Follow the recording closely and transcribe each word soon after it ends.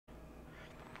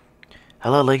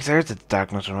Hello, Lakesers, it's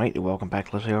Darkness and White, and welcome back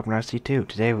to Let's Play OpenRCT2.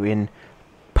 Today we're in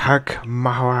Park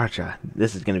Maharaja.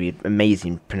 This is going to be an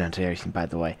amazing pronunciation, by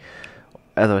the way.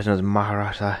 Otherwise known as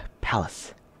Maharaja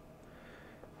Palace,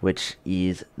 which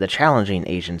is the challenging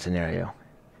Asian scenario.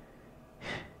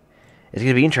 It's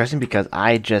going to be interesting because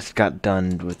I just got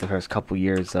done with the first couple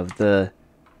years of the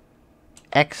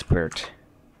expert.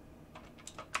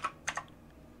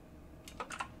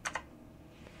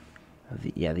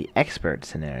 The expert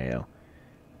scenario.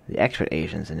 The expert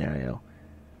Asian scenario.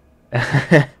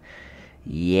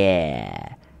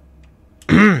 Yeah.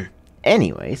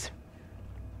 Anyways.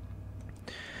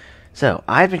 So,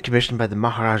 I've been commissioned by the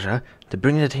Maharaja to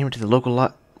bring entertainment to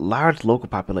the large local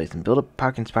population. Build a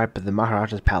park inspired by the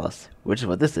Maharaja's palace. Which is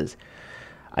what this is.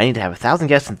 I need to have 1,000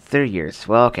 guests in 30 years.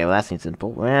 Well, okay, well that seems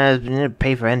simple. Well, I need to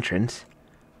pay for entrance.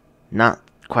 Not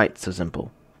quite so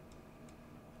simple.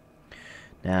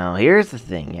 Now, here's the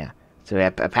thing, yeah. So we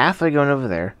have a pathway going over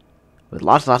there with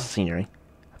lots and lots of scenery.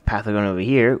 A pathway going over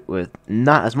here with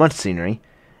not as much scenery.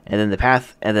 And then a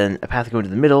path going to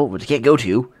the middle, which you can't go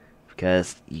to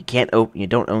because you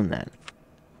don't own that.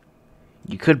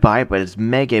 You could buy it, but it's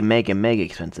mega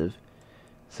expensive.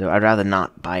 So I'd rather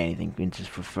not buy anything.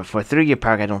 Just for a 3-year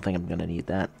park, I don't think I'm gonna need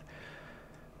that.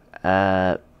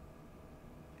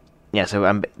 Yeah,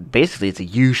 so basically it's a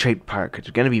U-shaped park.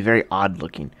 It's gonna be very odd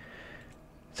looking.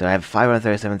 So I have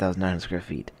 537,900 square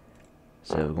feet.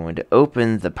 So we're going to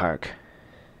open the park.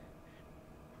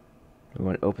 We're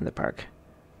going to open the park.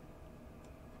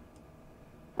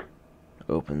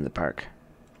 Open the park.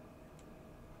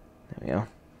 There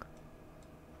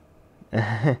we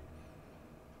go.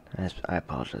 I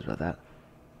apologize about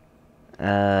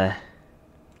that.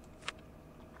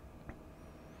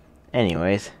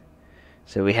 Anyways.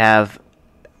 So we have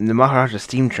the Maharaja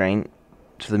steam train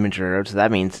to the Major Road, so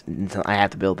that means I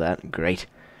have to build that. Great.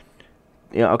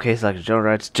 Yeah, okay, select a Joe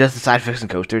rides. Just a side fixing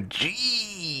coaster.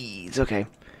 Jeez, okay.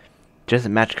 Just a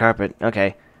match carpet.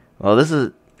 Okay. Well, this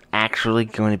is actually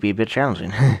going to be a bit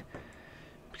challenging.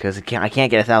 Because I can't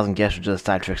get 1,000 guests with just a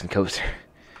side fixing coaster.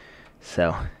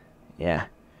 So, yeah.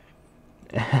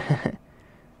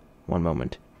 One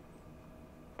moment.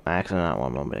 Actually, not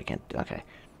one moment. I can't. Okay.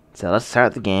 So, let's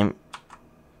start the game.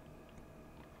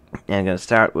 And I'm going to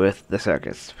start with the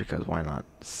circus, because why not?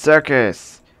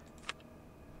 Circus!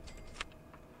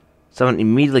 Someone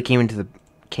immediately came into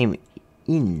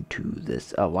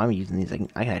this. Oh, why am I using these? I can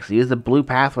actually use the blue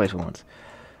pathways for once.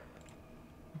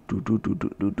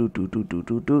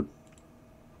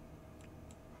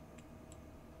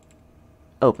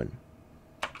 Open.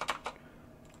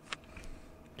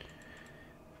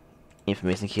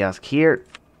 Information kiosk here.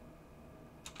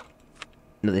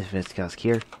 Another information kiosk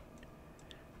here.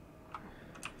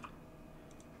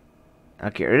 I'll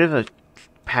get rid of a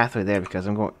pathway there because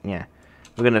I'm going. Yeah,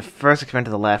 we're gonna first expand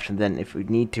to the left, and then if we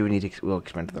need to, we'll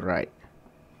expand to the right.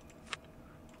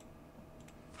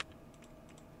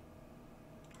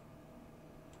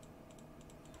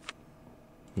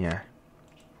 Yeah.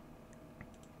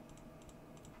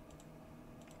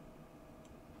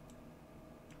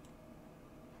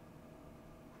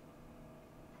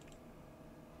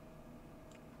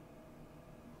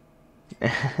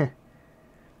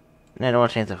 I don't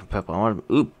want to change that from purple. I want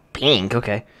to... Ooh, pink.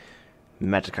 Okay.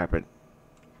 Match the carpet.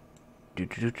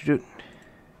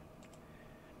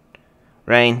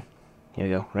 Rain. Here we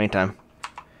go. Rain time.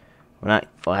 Well,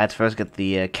 I had to first get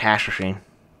the cash machine.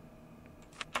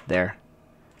 There.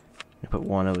 I put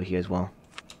one over here as well.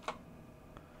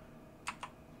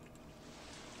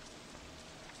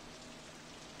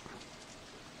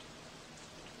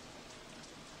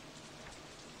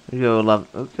 We'll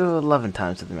go 11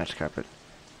 times to the match carpet.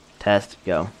 Test,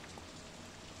 go.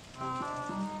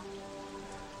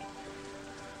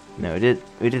 No,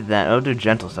 we did that. I'll do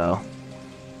gentle style.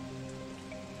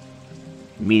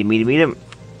 Meet him.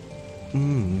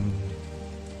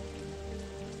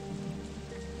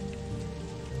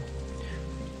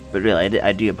 But really,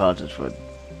 I do apologize for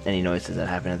any noises that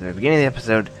happened at the very beginning of the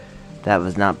episode. That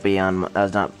was not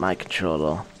my control at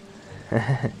all.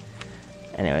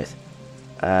 Anyways.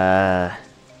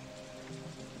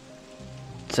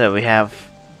 So we have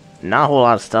not a whole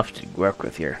lot of stuff to work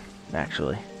with here,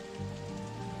 actually.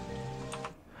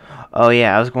 Oh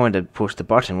yeah, I was going to push the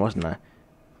button, wasn't I?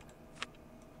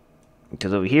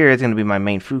 Because over here is going to be my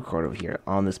main food court over here,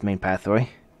 on this main pathway.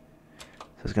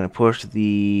 So it's going to push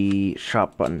the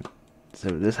shop button. So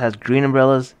this has green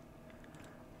umbrellas.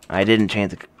 I didn't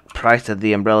change the price of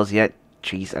the umbrellas yet.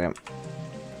 Jeez, okay.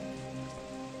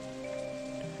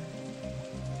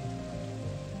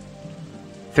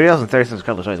 $3,036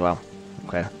 color toys, wow.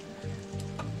 Okay.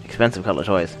 Expensive color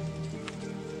toys.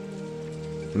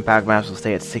 And power maps will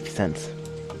stay at 60 cents.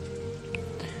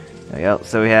 There we go.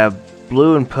 So we have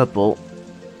blue and purple.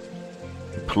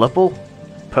 Purple?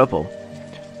 Purple.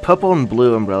 Purple and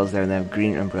blue umbrellas there, and then have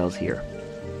green umbrellas here.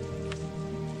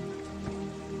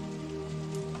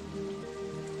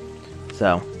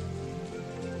 So.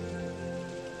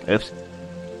 Oops.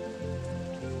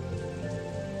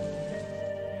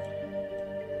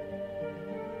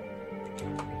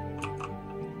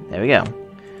 There we go.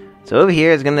 So over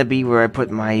here is going to be where I put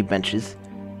my benches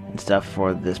and stuff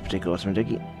for this particular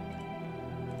Smithiki.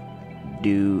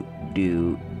 Do.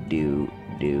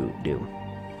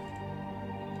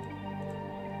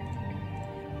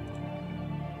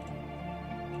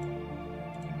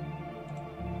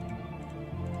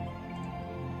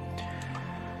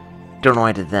 Don't know why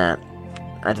I did that.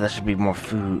 That should be more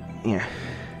food. Yeah.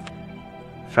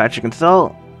 Fried chicken stall,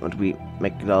 which we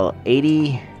make it all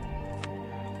 80.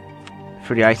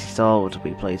 For the icy stall, which will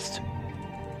be placed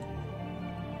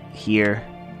here.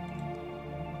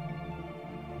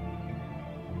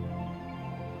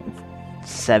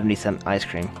 70-cent ice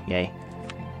cream, yay.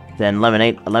 Then a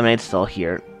lemonade stall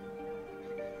here.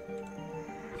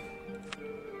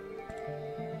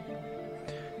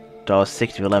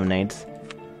 $1.60 for lemonades.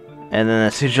 And then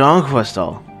a Sujongkwa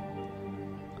stall,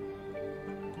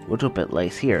 which will be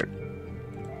placed here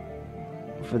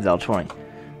for $1.20.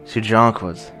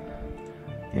 Sujongkwas.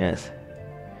 Yes.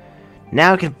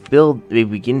 Now we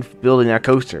begin building our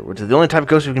coaster, which is the only type of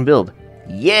coaster we can build.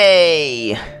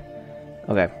 Yay!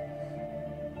 Okay.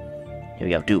 Here we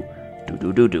go. Do.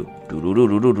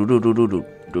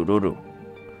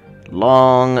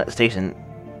 Long station.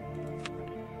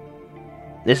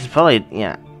 This is probably,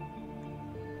 yeah.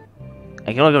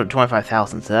 I can only go to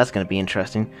 25,000, so that's going to be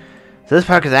interesting. So this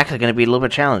park is actually going to be a little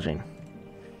bit challenging.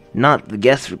 Not the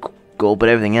guest goal, but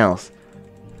everything else.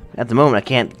 At the moment, I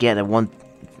can't get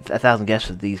 1,000 guests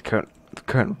with these current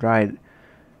ride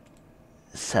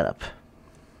setup.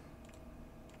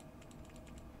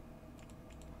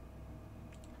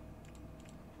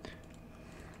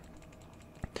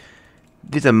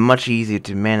 These are much easier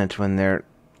to manage when they're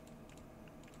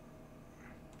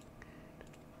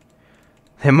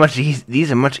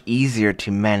these are much easier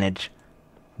to manage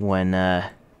when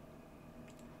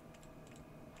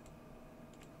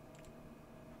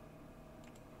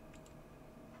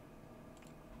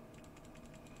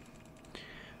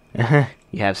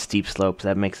you have steep slopes.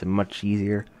 That makes it much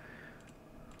easier.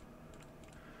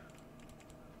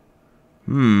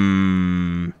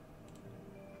 One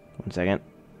second.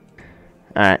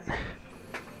 Alright.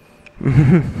 So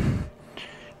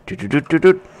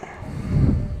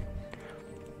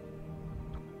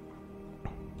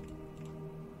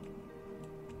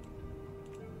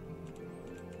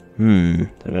I'm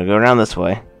gonna go around this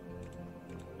way.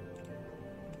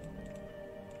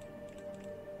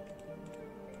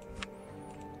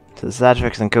 So the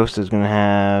Satrix and Coaster is gonna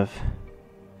have,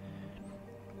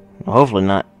 well, hopefully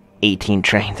not 18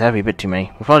 trains. That'd be a bit too many.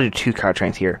 We'll probably do 2 car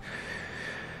trains here.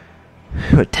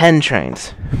 But 10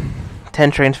 trains.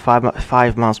 10 trains,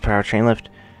 5 miles per hour train lift.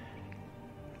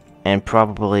 And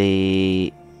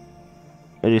probably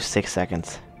we'll do 6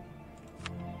 seconds.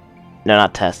 No,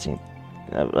 not testing.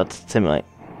 Let's simulate.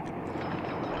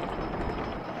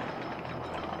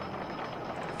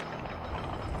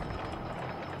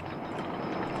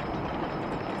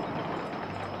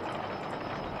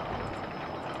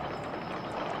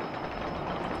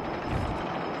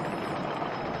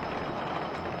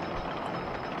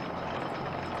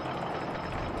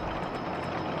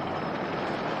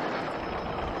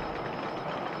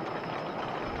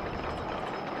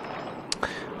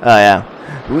 Oh yeah.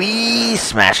 Wee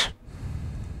smash.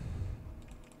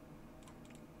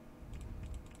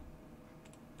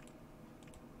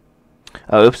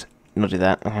 Oh, oops. Don't do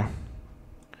that. Okay.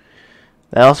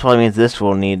 That also probably means this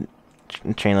will need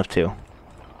train lift too.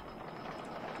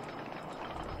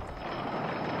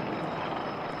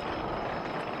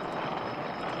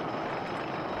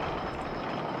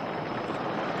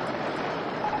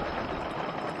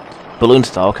 Balloon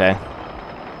stall, okay.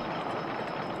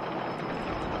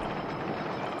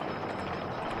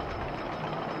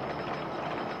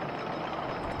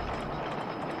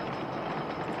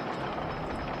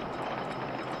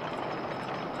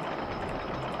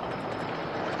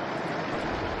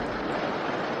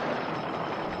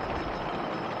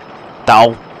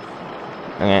 Dow.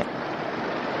 Okay.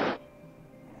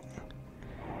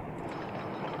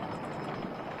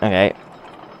 Okay.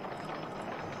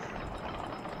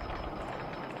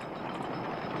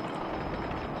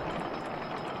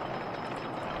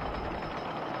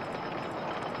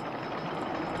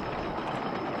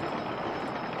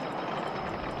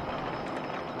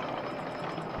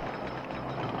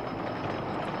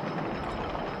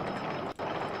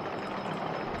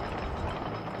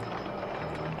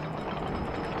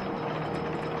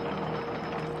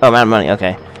 Oh, I'm out of money.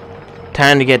 Okay.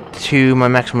 Time to get to my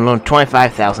maximum loan,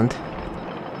 25,000.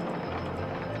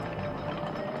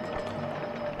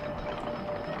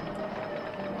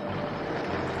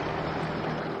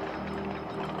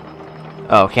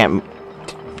 Oh, can't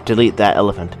delete that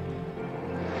elephant.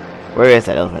 Where is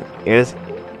that elephant? Is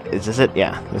this it?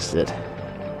 Yeah, this is it.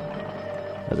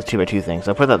 That's a 2x2 thing,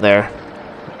 so I'll put that there.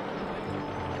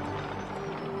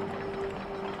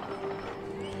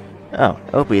 Oh,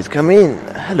 Opie's come in.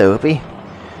 Hello, Opie.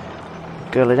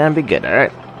 Go lay down, be good,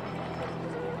 alright?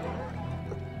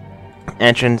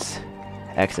 Entrance,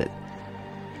 exit.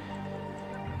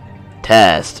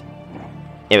 Test.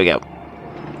 Here we go.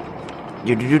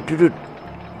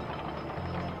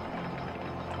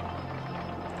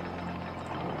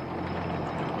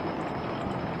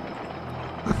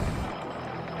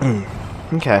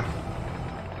 Okay.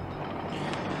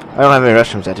 I don't have any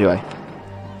restrooms yet, do I?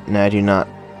 No, I do not.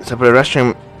 So put a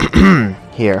restroom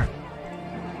here.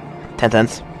 10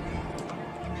 cents.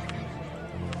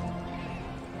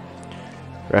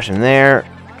 Restroom there.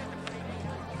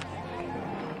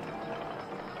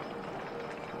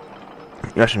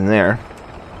 Restroom there.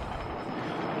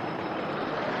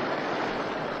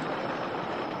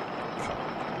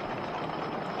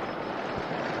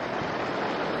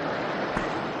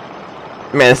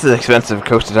 Man, this is expensive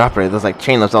coaster to operate. There's like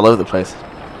chain lifts all over the place.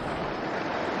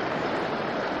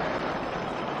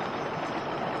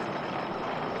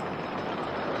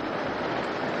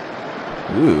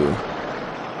 Ooh.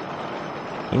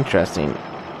 Interesting.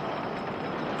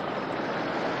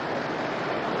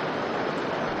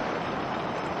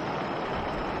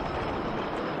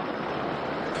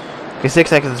 Okay, 6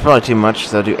 seconds is probably too much,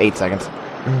 so I'll do 8 seconds.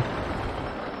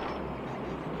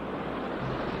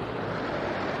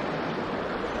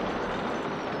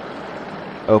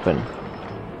 Open.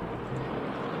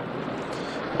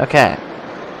 Okay.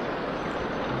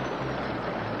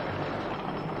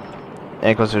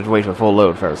 And of course, we have to wait for full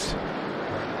load first.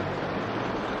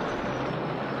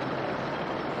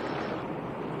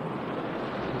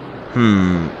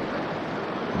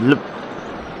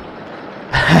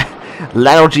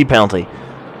 Lateral G penalty.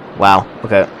 Wow.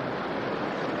 Okay.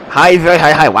 High, very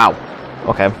high, high. Wow.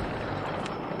 Okay.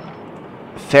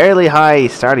 Fairly high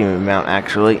starting amount,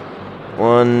 actually.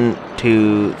 1,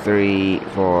 2, 3,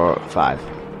 4, 5.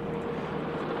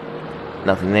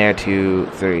 Nothing there. 2,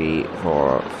 3,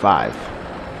 4, 5.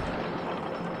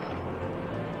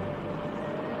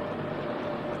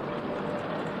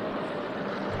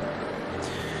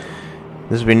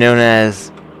 This will be known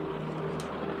as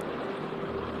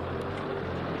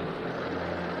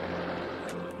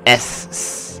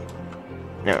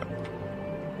no.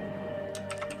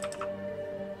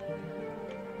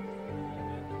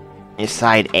 It's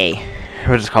side A.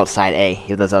 We'll just call it side A.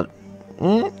 If that's a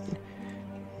no,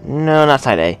 not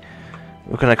side A.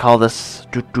 We're gonna call this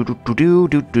We're gonna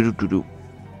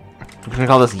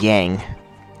call this Yang.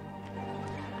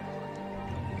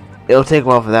 It'll take a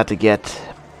while for that to get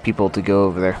people to go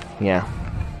over there. Yeah.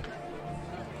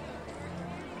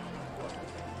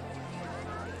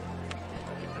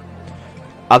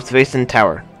 Observation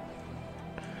tower.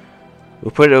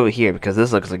 We'll put it over here because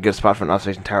this looks like a good spot for an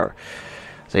observation tower.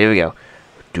 So here we go.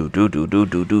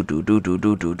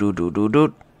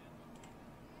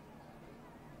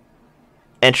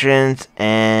 Entrance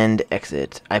and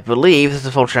exit. I believe this is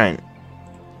a full train.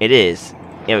 It is.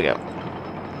 Here we go.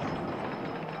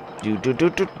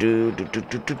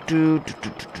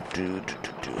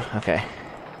 Okay.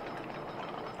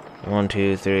 1,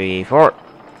 2, 3, 4.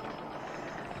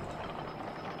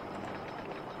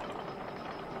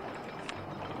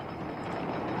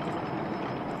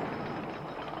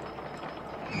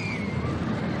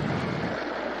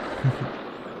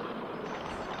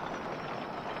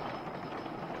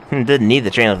 Didn't need the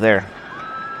train up there.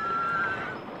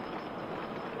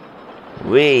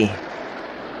 Wee.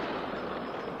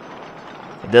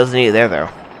 It doesn't need it there though.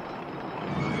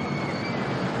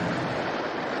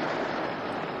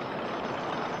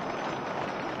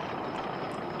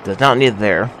 Does not need it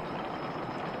there.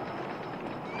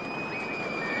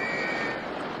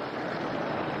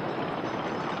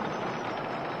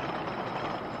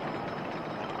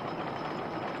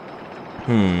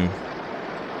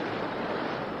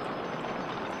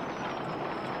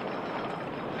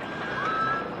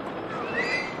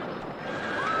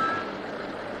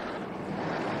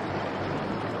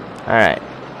 Alright.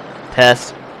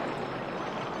 Test.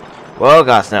 Well,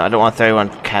 gosh, no, I don't want 31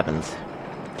 cabins.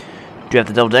 Do you have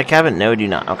the double deck cabin? No, I do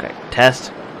not. Okay.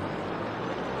 Test.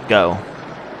 Go.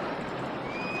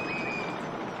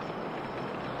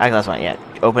 Actually, that's fine. Yeah.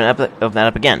 Open that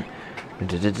up again.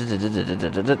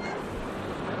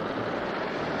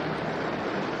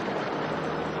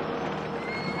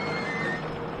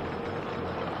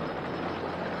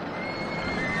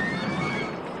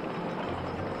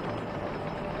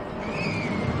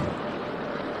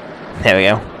 There we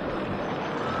go.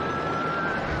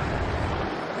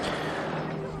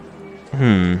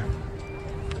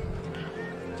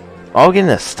 Oh, we're getting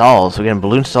the stalls. We're getting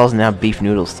balloon stalls and now beef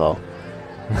noodle stall.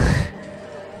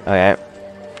 Okay.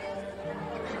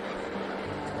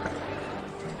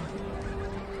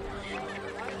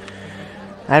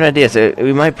 I have an idea. So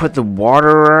we might put the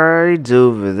water rides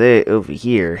over there, over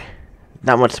here.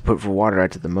 Not much to put for water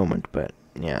rides at the moment, but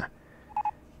yeah.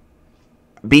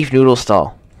 Beef noodle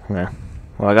stall. Yeah.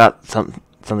 Well, I got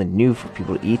something new for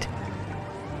people to eat.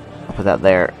 I'll put that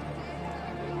there.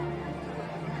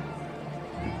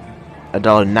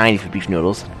 $1.90 for beef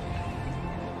noodles.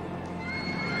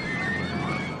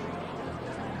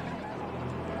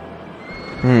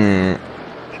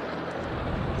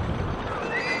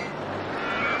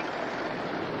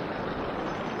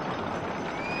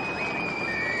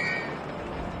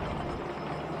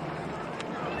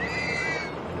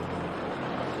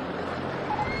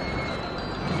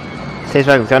 Stays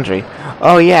back in the country.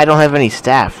 Oh yeah, I don't have any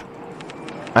staff.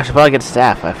 I should probably get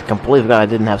staff. I completely forgot I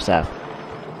didn't have staff.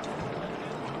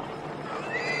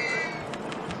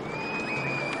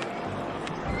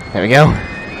 There we go.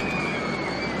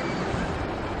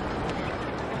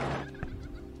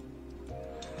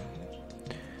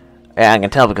 Yeah, I can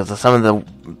tell because some of the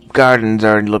gardens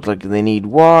already look like they need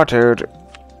watered,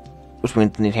 which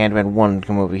means they need Handyman 1 to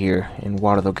come over here and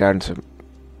water the gardens.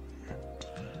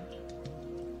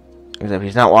 Except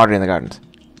he's not watering the gardens.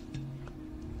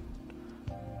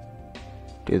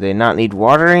 Do they not need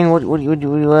watering? What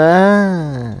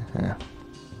yeah.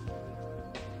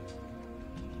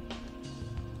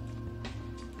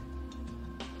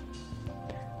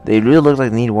 They really look like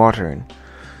they need watering.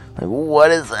 Like, what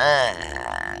is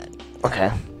that?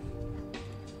 Okay.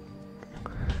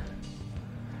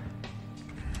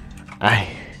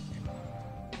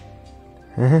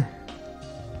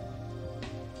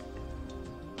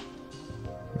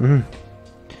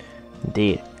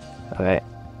 Indeed. Okay.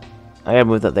 I gotta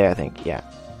move that there, I think. Yeah.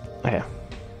 Okay.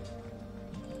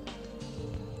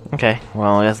 Okay.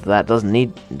 Well, I guess that does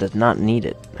not need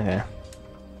it. Okay.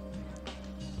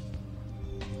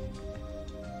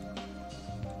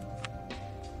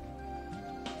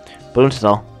 Balloon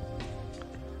stall.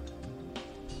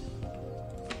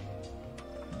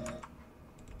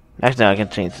 Actually, no, I can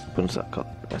change balloon stall. Call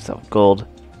myself gold.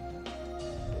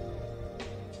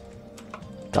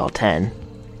 $10.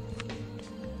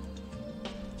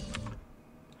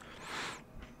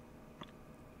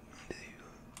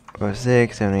 Or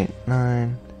 6, 7, 8,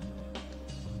 9.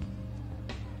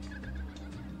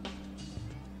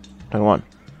 21.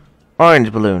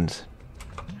 Orange balloons.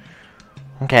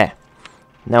 Okay.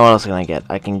 Now what else can I get?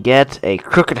 I can get a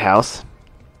crooked house.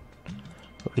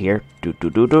 Over here. Doot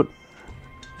doot doot doot.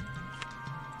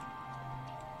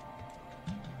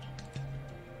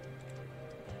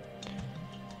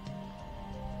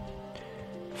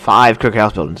 Five crooked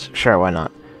house buildings. Sure, why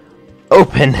not?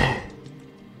 Open.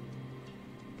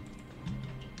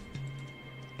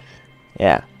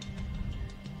 Yeah.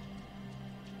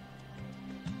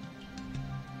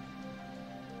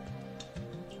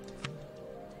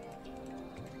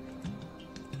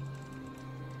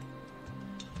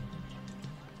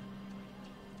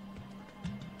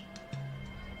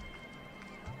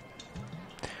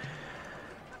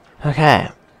 Okay.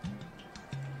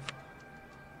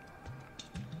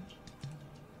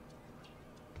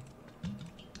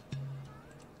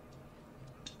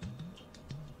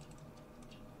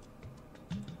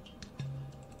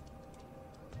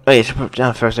 Oh, you should put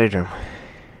down first aid room.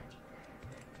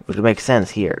 Which would make sense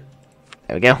here.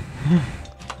 There we go.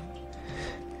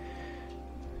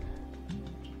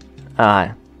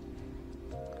 Alright.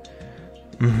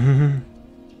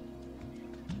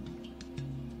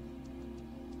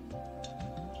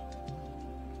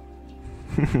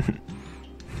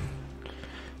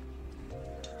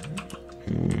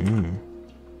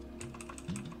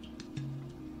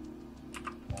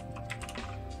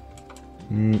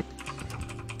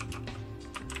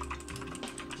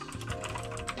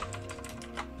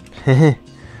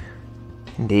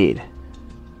 Indeed.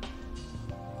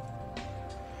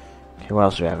 Okay, what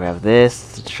else do we have? We have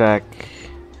this to check.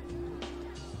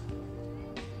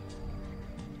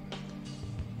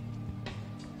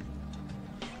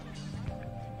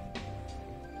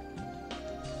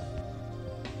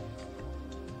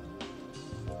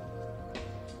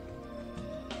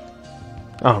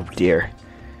 Oh dear.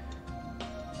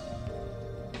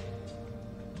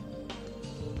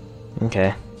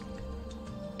 Okay.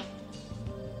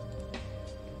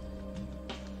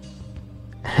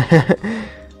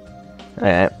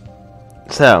 Alright.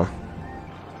 So.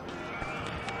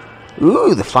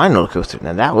 Ooh, the flying roller coaster.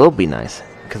 Now that will be nice.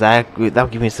 because that'll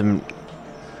give me some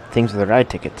things with the ride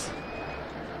tickets.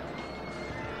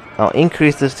 I'll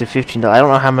increase this to $15. I don't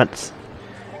know how much.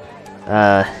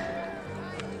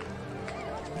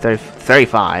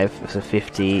 35. So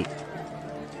 50.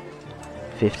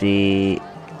 50.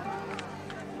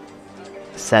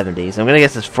 70. So I'm gonna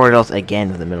guess it's $40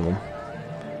 again for the minimum.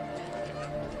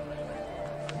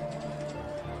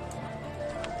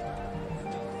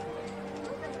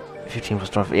 $15 plus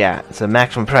 12. Yeah. So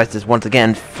maximum price is once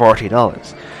again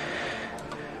 $40.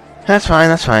 That's fine.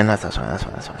 That's fine. That's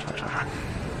fine.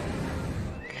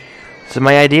 So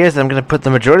my idea is that I'm going to put the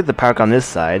majority of the park on this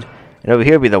side, and over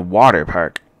here will be the water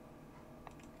park,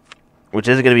 which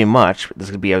isn't going to be much. There's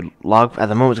going to be a log. At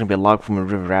the moment, it's going to be a log from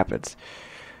River Rapids,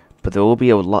 but there will be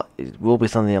it will be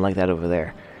something like that over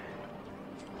there.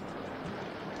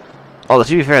 Although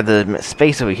to be fair, the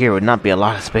space over here would not be a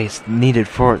lot of space needed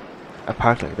for a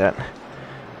park like that.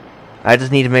 I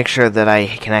just need to make sure that I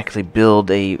can actually build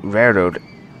a railroad,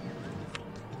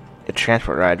 a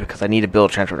transport ride, because I need to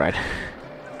build a transport ride.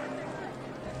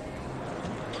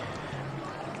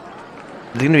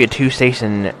 There's going to be a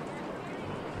 2-station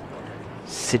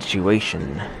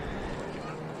situation.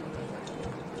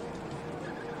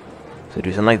 So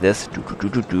do something like this.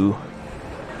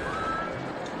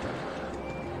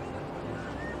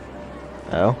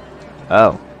 Oh.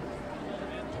 Oh.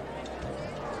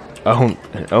 Oh.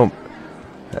 Oh.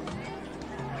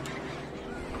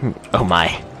 Oh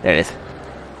my. There it is.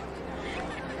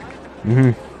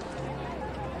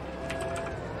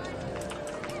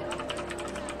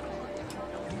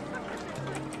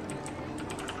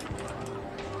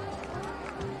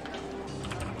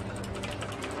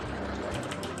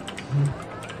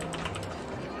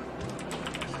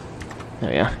 There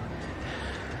we go.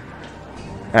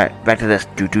 Alright, back to this.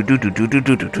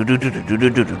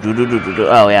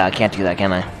 Oh yeah, I can't do that,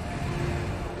 can I?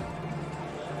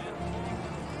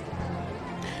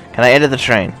 Can I edit the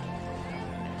train?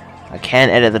 I can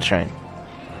edit the train.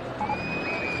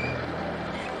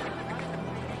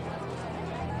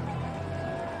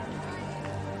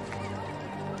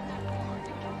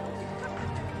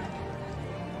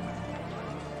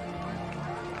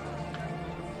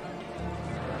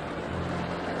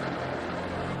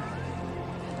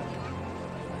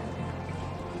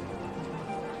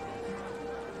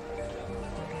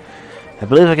 I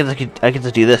believe I can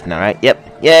just do this now, right?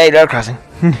 Yep. Yay, road crossing.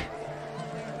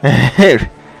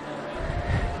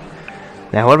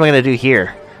 Now, what am I gonna do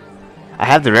here? I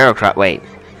have the railroad cross. Wait.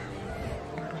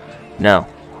 No.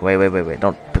 Wait.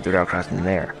 Don't put the railroad crossing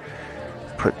there.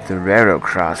 Put the railroad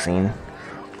crossing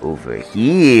over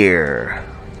here.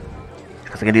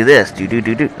 Because I can do this.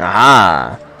 Do.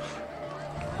 Aha.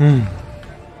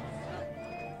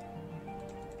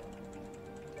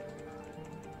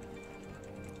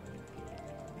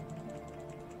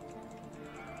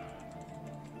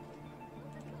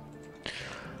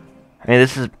 I mean,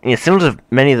 this is similar to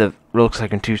many of the Roller Coaster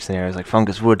 2 scenarios, like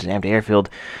Fungus Woods and Empty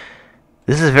Airfield.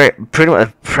 This is pretty much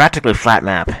a practically flat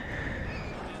map.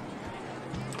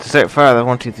 To start farther,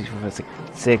 1, 2, 3, 4, 5,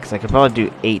 6. I could probably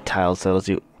do 8 tiles, so let's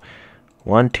do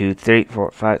 1, 2, 3,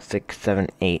 4, 5, 6, 7,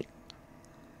 8.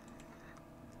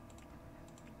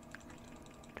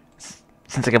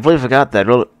 Since I completely forgot that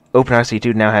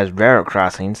OpenRCT2 now has railroad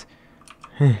crossings.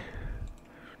 In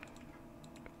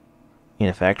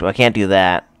effect, well, I can't do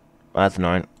that. Well, that's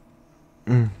annoying.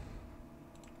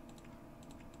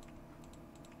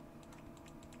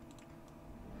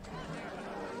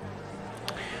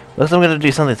 Looks like I'm gonna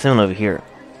do something similar over here.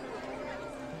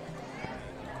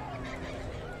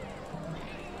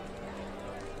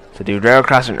 So do railroad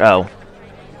crossing. Oh.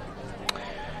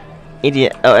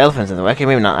 Idiot. Oh, elephants in the way. Okay,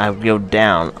 maybe not. I would go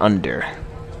down, under.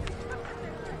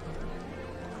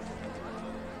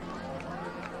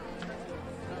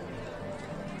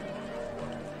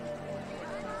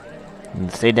 And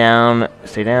stay down,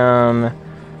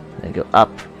 and go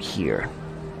up here.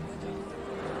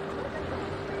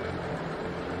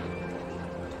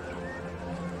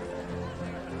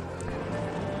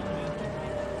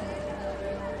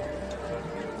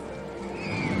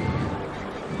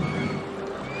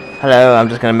 Hello, I'm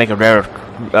just gonna make a railroad.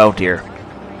 Oh dear.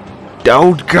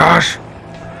 Oh gosh!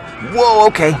 Whoa,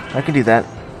 okay, I can do that.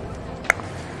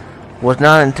 Was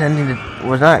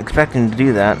not expecting to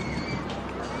do that.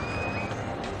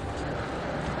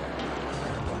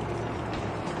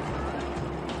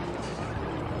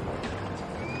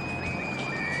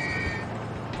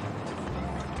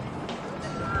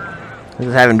 I'm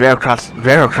just having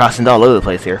railroad crossings all over the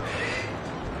place here.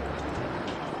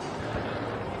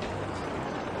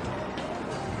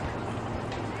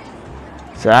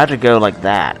 So I have to go like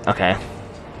that. Okay.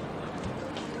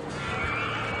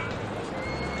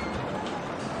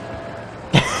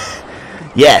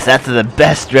 Yes, that's the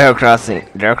best rail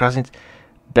crossings,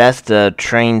 best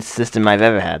train system I've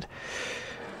ever had.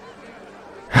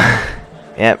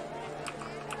 Yep.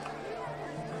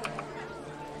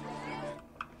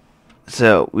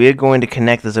 So we're going to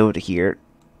connect this over to here.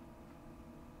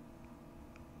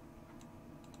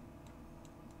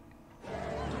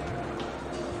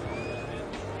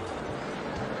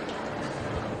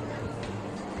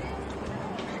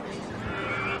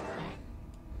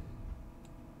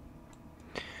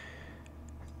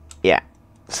 Yeah,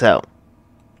 so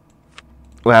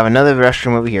we'll have another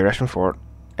restroom over here, restroom 4,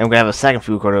 and we're gonna have a second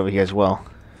food court over here as well.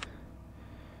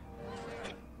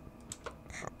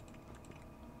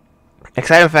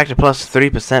 Excitement factor plus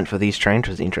 3% for these trains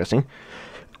was interesting.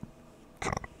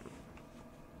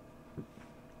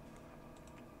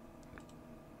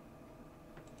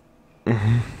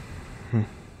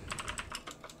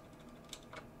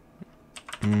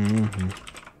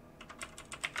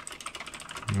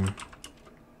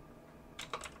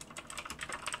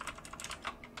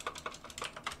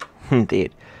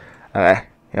 Indeed. Alright.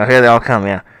 Here they all come,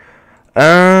 yeah.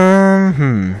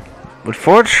 Would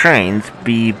 4 trains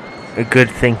be a good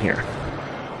thing here?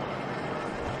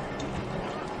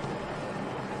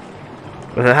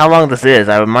 With how long this is,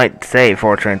 I might say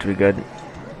 4 trains would be good.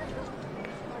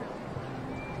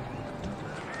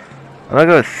 I'm gonna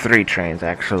go with 3 trains,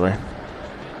 actually.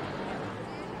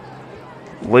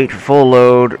 Wait for full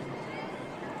load.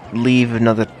 Leave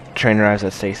another train arrives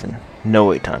at station. No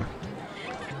wait time.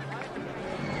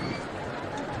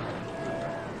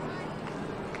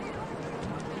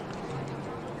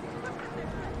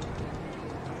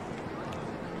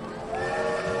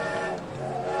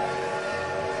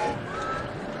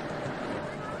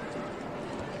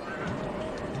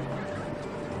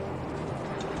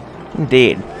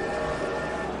 Indeed.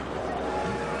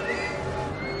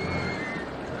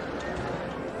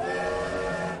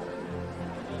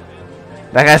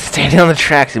 That guy's standing on the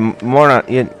tracks, you moron,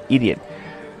 you idiot.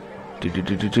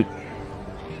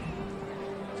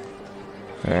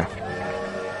 Yeah.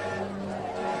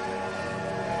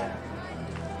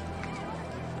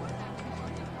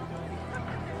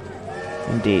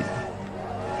 Indeed.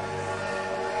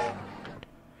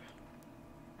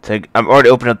 So I'm already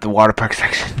opening up the water park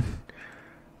section.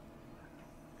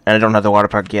 And I don't have the water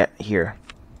park yet here.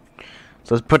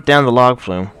 So let's put down the log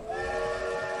flume.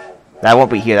 That won't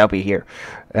be here, that'll be here.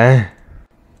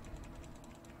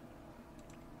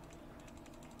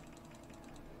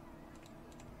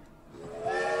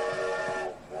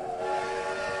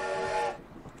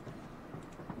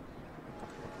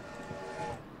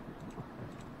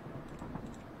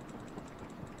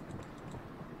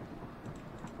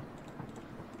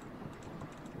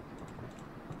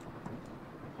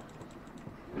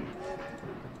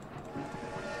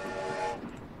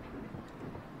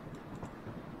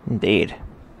 Indeed.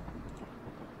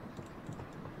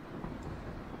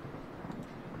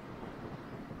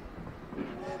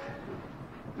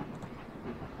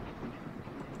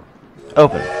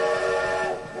 Open.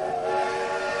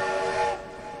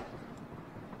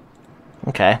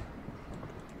 Okay.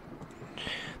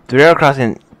 The rail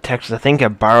crossing text, I think I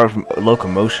borrowed from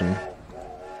locomotion.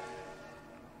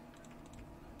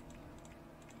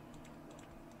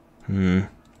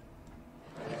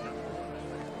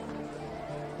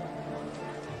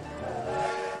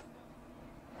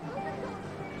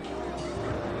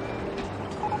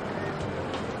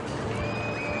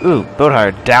 Ooh, boat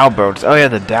hire, Dow boats. Oh yeah,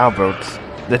 the Dow boats.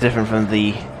 They're different from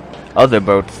the other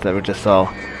boats that we just saw.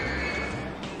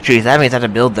 Jeez, that means I have to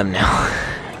build them now.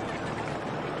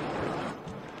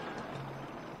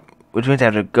 Which means I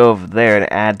have to go over there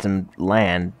and add some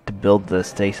land to build the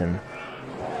station.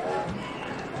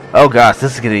 Oh gosh,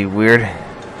 this is gonna be weird.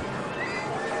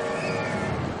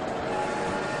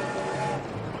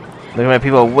 Look at my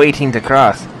people waiting to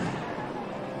cross.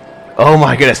 Oh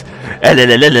my goodness. Oh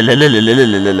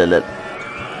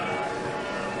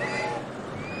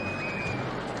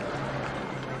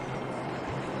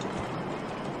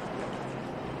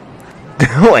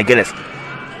my goodness.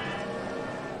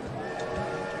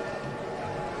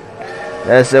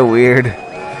 That's so weird.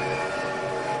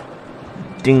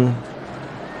 Ding.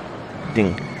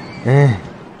 Ding.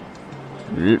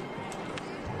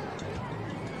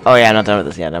 Oh yeah, I'm not done with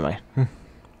this yet, am I?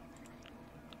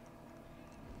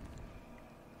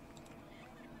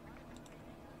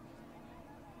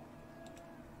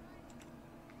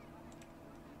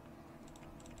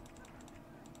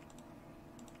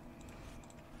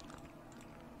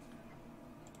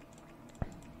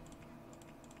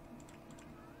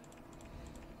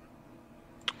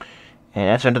 And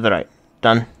that's turn to the right.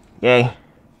 Done. Yay.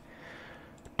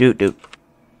 Doot doot.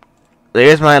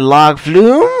 There's my log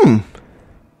flume.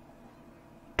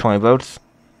 20 boats.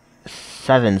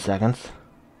 7 seconds.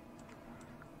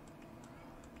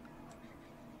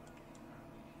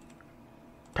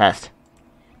 Passed.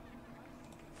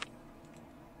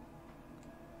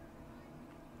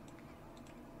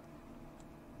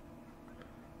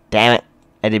 Damn it!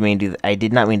 I didn't mean to do that. I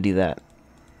did not mean to do that.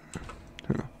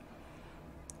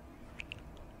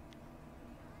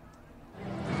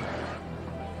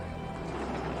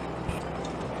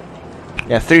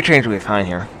 Yeah, 3 trains will be fine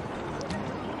here.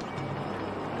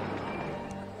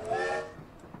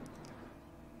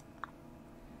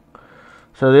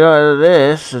 So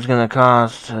this is gonna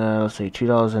cost, let's see,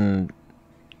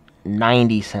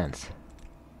 $2.90.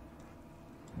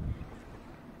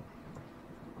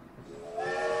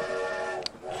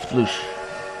 Sploosh.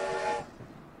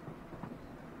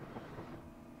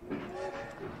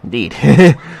 Indeed.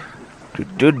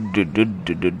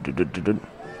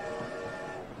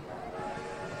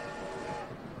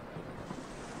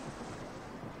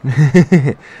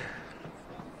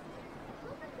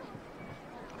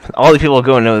 All the people are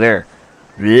going over there.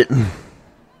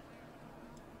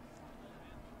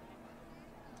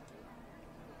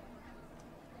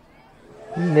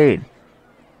 Indeed.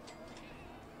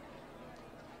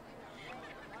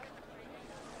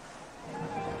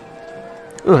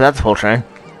 Ooh, that's a full train.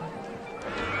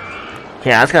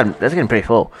 Yeah, that's getting pretty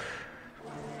full.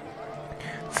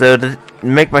 So to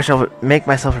make myself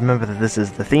remember that this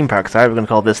is the theme park, sorry, we're gonna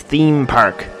call this theme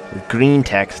park with green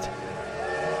text.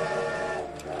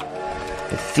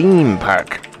 The theme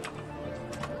park.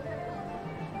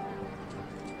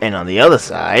 And on the other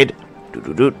side,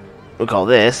 we'll call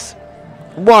this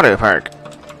water park.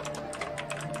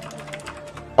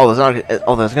 Oh,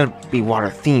 there's gonna be water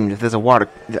themed. If there's a water,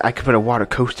 I could put a water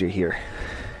coaster here.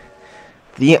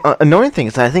 The annoying thing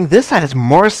is that I think this side has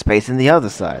more space than the other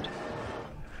side.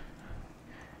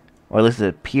 Or at least it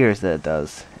appears that it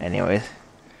does. Anyways.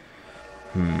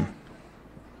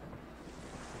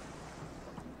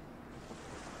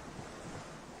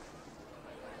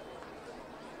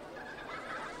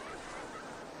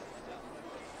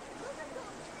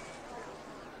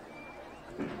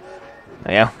 Oh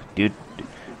yeah, dude.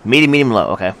 Medium, low,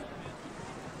 okay.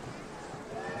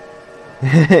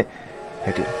 Here,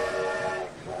 dude.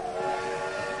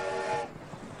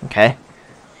 Okay.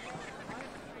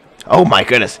 Oh my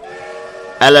goodness.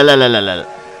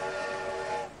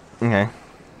 Okay.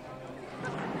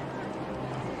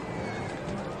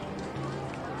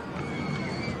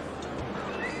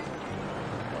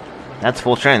 That's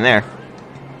full train there.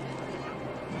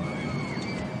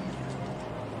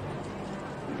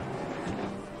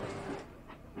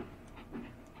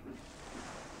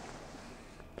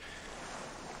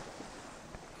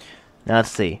 Now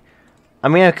let's see. I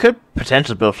mean, I could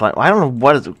potentially build flying. I don't know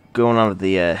what is going on with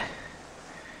the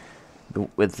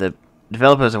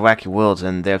developers of Wacky Worlds,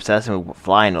 and they're obsessing with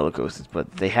flying roller coasters.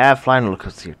 But they have flying roller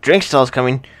coasters here. Drink stalls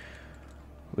coming.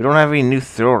 We don't have any new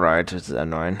thrill rides, which is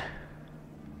annoying.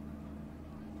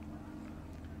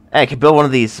 Hey, I could build one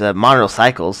of these monorail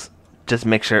cycles. Just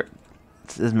make sure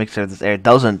this air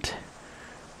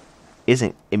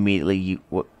isn't immediately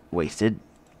wasted.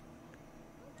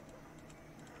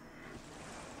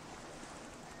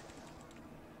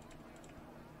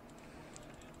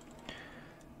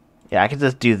 Yeah, I could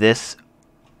just do this.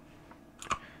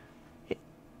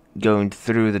 Going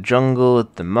through the jungle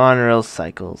with the monorail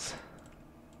cycles.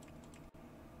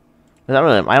 It's not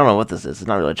really, I don't know what this is. It's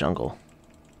not really a jungle.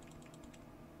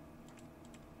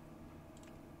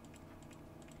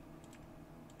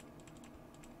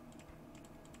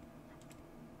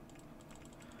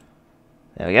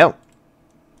 There we go.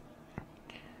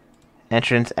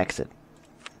 Entrance, exit.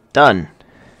 Done.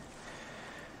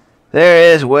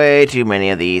 There is way too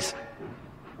many of these.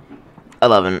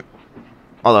 11.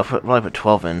 Although I'll probably put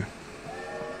 12 in.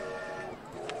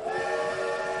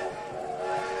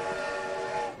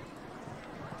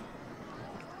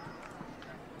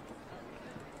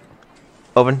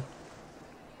 Open.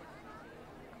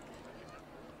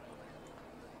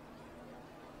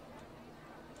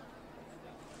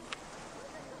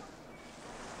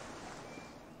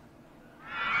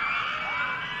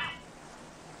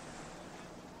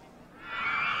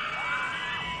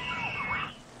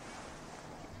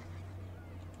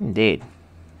 Indeed.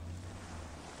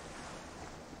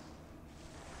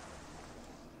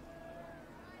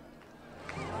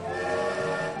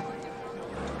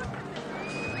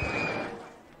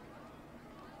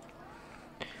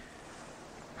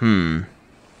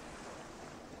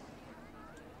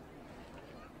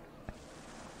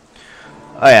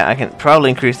 Oh yeah, I can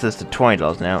probably increase this to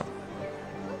 $20 now.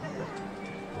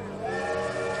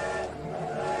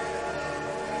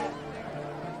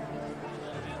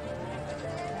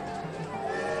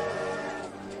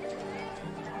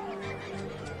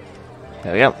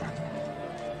 There we go.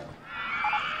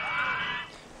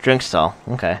 Drink stall.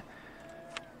 Okay.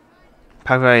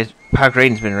 Park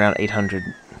rating's been around 800.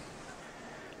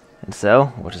 And so,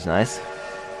 which is nice.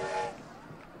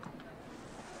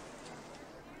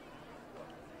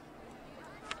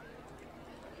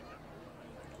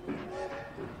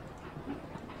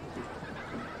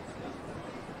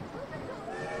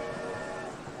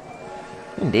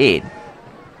 Indeed.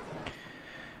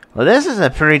 Well, this is a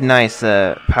pretty nice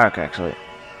park, actually.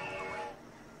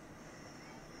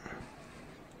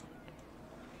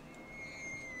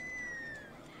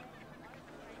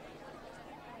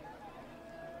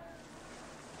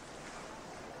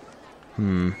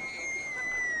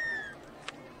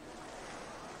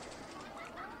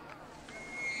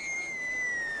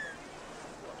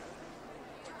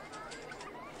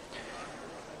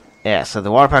 Yeah, so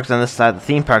the water park's on this side, the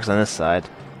theme park's on this side.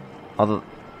 Although,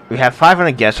 we have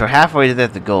 500 guests, so we're halfway to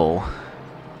the goal.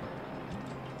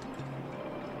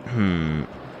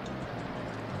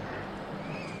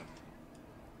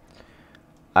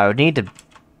 I would need to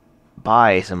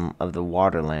buy some of the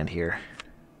water land here.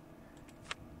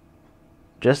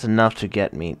 Just enough to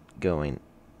get me going.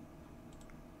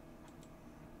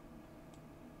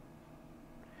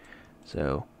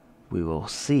 So, we will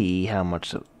see how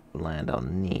much land I'll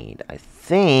need. I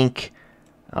think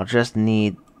I'll just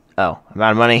need... Oh, I'm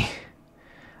out of money.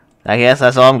 I guess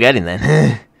that's all I'm getting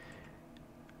then.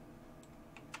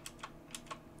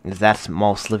 Is that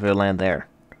small sliver of land there?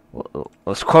 Well,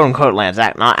 it's quote-unquote land.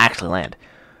 It's not actually land.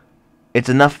 It's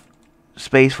enough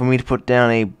space for me to put down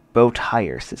a boat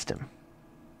hire system.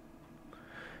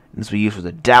 This will be used for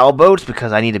the dowel boats,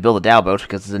 because I need to build a dowel boat,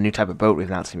 because it's a new type of boat we've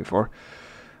not seen before.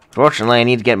 Fortunately, I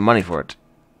need to get money for it.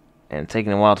 And it's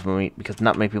taking a while to meet, because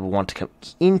not many people want to come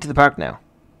into the park now.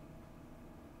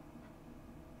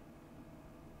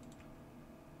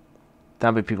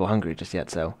 Not many people hungry just yet,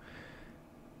 so...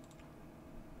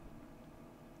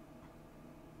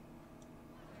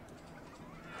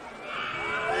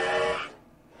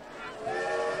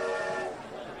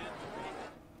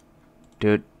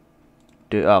 Dude,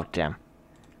 oh, damn.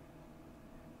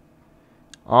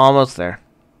 Almost there.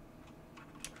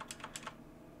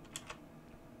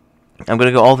 I'm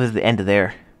gonna go all the way to the end of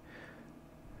there.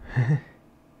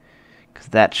 Because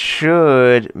that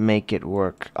should make it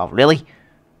work. Oh, really?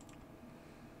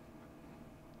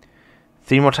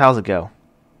 3 more tiles to go.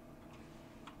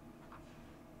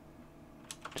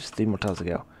 Just 3 more tiles to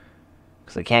go.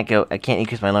 Because I can't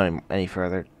increase my loan any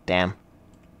further. Damn.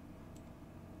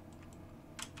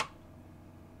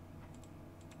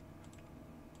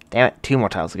 Damn it, 2 more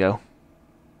tiles to go.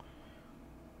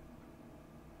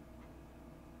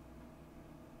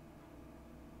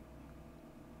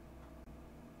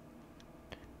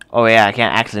 Oh yeah, I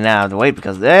can't actually now have to wait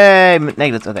because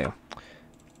negatives. Oh, there you go.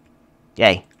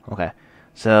 Yay. Okay.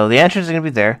 So the entrance is gonna be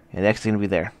there, and the exit is gonna be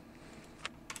there.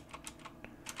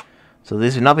 So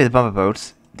these will not be the bumper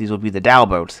boats. These will be the dowel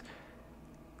boats.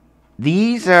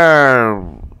 These are,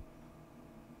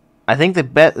 I think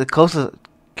the closest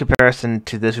comparison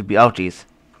to this would be, oh geez,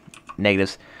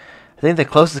 negatives. I think the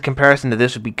closest comparison to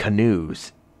this would be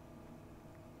canoes.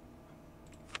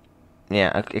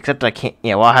 Yeah, except I can't.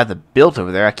 Yeah, while I have the built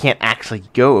over there, I can't actually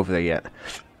go over there yet.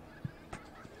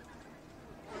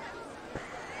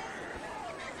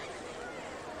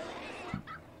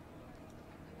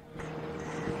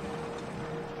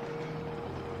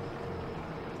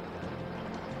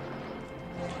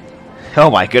 Oh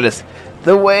my goodness,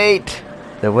 the wait,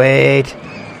 the wait.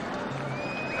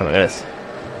 Oh my goodness.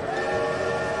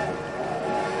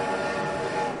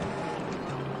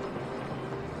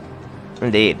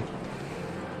 Indeed.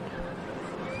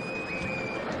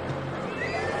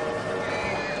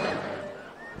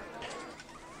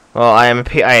 Well, I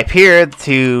appear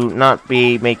to not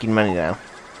be making money now.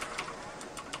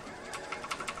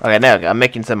 Okay, now I'm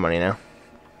making some money now.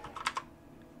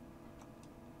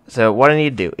 So what I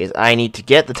need to do is I need to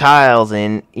get the tiles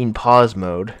in pause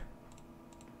mode.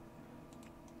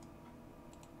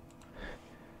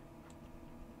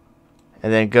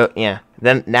 And then go, yeah.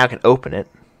 Then now I can open it.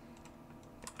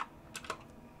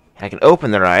 I can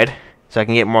open the ride, so I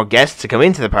can get more guests to come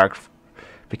into the park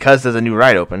because there's a new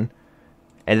ride open.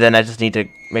 And then I just need to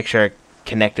make sure I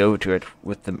connect over to it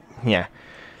with the, yeah.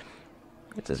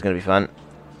 It's gonna be fun.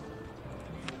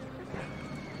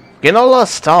 Getting a lot of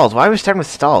stalls. Why are we starting with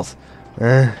stalls?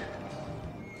 Actually,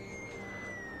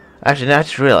 now I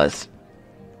just realized.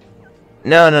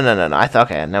 No. I thought,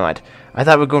 okay, never mind. I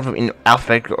thought we were going from in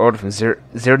alphabetical order from 0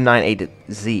 to 9A to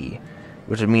Z,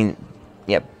 which would mean,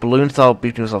 yeah, balloon stall,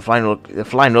 beach stall,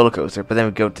 flying roller coaster. But then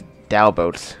we go to dowel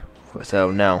boats.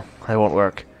 So no, that won't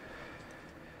work.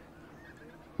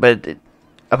 But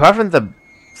apart from the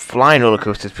flying roller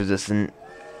coasters position,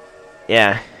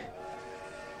 yeah,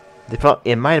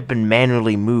 it might have been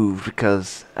manually moved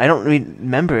because I don't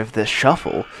remember if the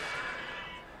shuffle.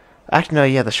 Actually, no,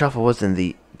 yeah, the shuffle was in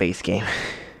the base game.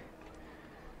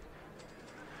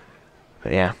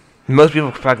 But yeah, most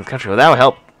people come back to the country. Well, that will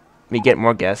help me get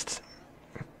more guests.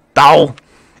 Oh!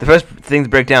 The first thing to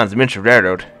break down is the miniature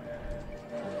railroad.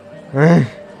 Well,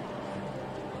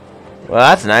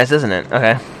 that's nice, isn't it?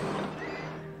 Okay.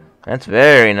 That's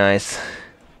very nice.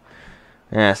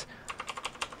 Yes.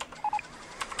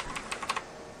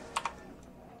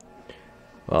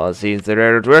 Well, let's see if the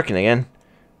railroad's working again.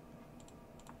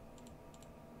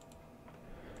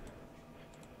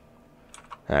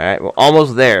 Alright, well,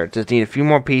 almost there. Just need a few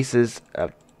more pieces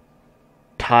of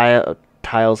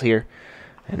tiles here.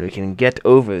 And we can get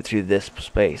over through this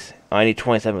space. Oh, I need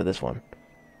 27 of this one.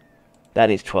 That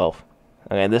needs 12.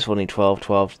 Okay, this will need 12,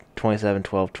 12, 27,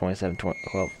 12, 27,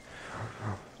 12.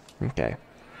 Okay.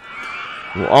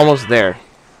 We're almost there.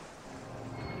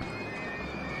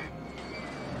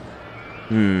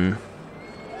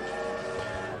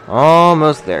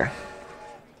 Almost there.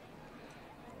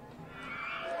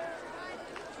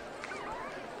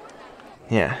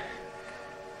 Yeah.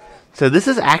 So this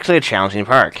is actually a challenging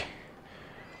park.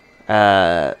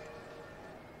 At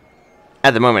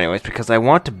the moment anyways, because I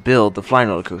want to build the flying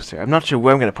roller coaster. I'm not sure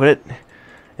where I'm going to put it.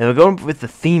 If I go with the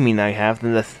theming I have,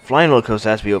 then the flying roller coaster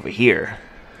has to be over here.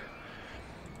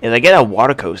 If I get a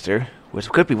water coaster, which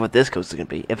could be what this coaster is going to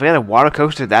be. If I get a water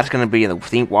coaster, that's going to be in the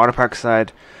themed water park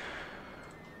side.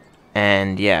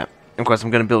 And yeah, of course I'm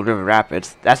going to build River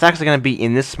Rapids. That's actually going to be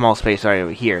in this small space right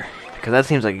over here. Because that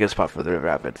seems like a good spot for the River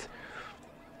Rapids.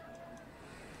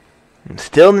 I'm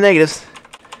still in the negatives.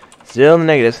 Still in the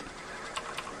negatives.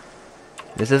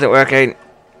 This isn't working.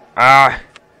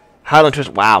 Highland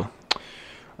Twist. Wow.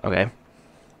 Okay.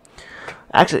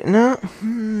 Actually, no.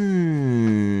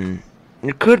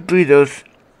 It could be those.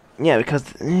 Yeah,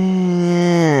 because. I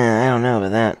don't know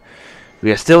about that.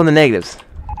 We are still in the negatives.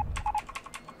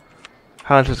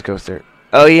 Highland Twist Coaster.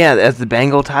 Oh, yeah, that's the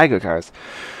Bengal Tiger cars.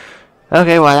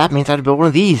 Okay, well, that means I have to build one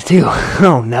of these, too.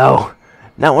 Oh, no.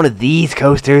 Not one of these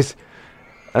coasters.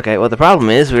 Okay, well, the problem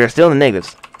is we are still in the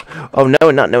negatives. Oh, no,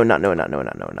 we're not. No,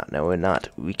 we're not.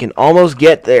 We can almost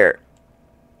get there.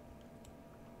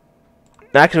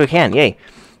 Actually, we can. Yay.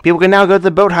 People can now go to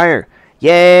the boat hire.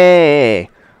 Yay.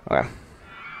 Okay.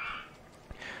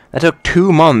 That took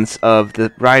 2 months of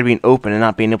the ride being open and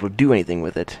not being able to do anything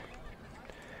with it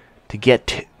to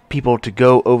get people to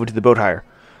go over to the boat hire.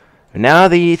 And now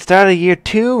the start of year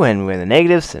 2, and we're in the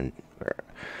negatives, and we're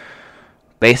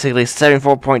basically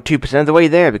 74.2% of the way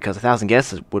there, because 1,000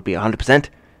 guests would be 100%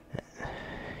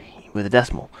 with a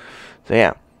decimal. So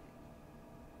yeah.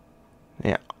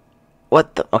 Yeah.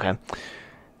 What the? Okay.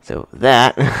 So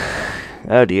that.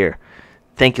 Oh dear.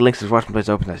 Thank you, Lynx, for watching. Please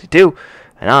open 2,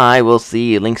 and I will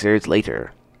see you Lynxers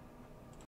later.